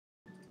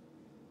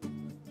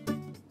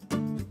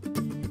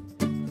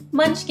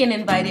Munchkin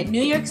invited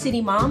New York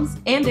City moms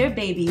and their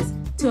babies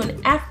to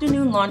an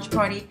afternoon launch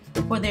party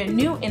for their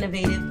new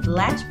innovative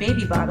Latch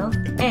baby bottle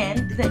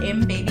and the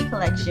Mbaby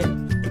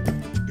collection.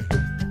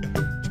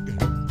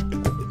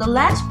 The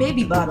Latch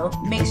baby bottle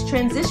makes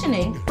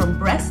transitioning from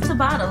breast to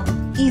bottle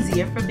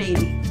easier for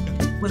baby,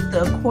 with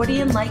the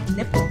accordion-like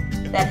nipple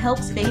that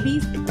helps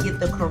babies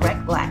get the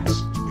correct latch.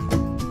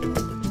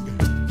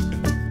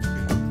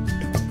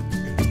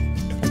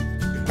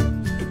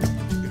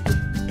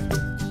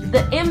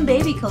 The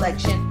Mbaby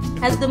collection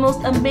has the most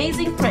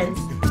amazing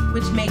prints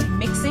which make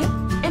mixing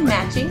and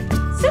matching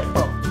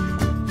simple.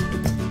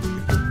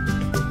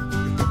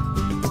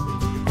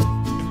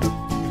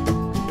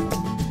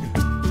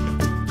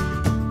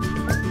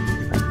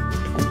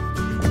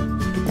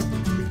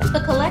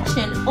 The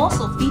collection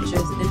also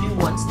features the new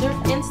One-Stir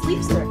and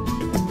Sleep-Stir,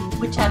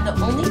 which have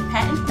the only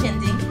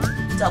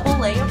patent-pending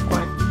double-layer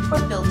front for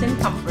built-in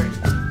comfort.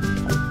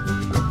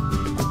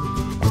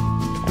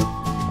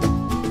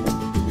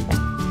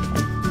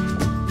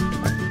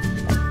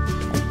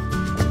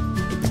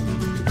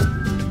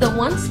 The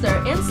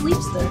One-Stir and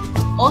Sleep-Stir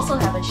also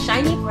have a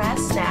shiny brass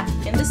snap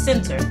in the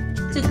center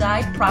to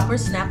guide proper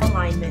snap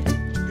alignment.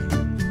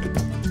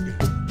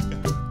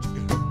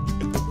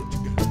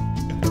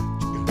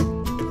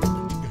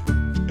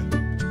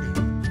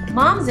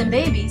 Moms and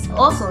babies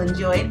also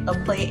enjoyed a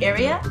play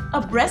area,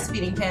 a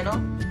breastfeeding panel,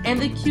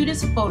 and the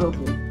cutest photo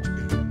booth.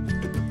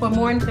 For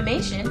more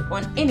information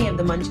on any of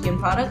the Munchkin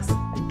products,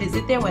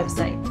 visit their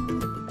website.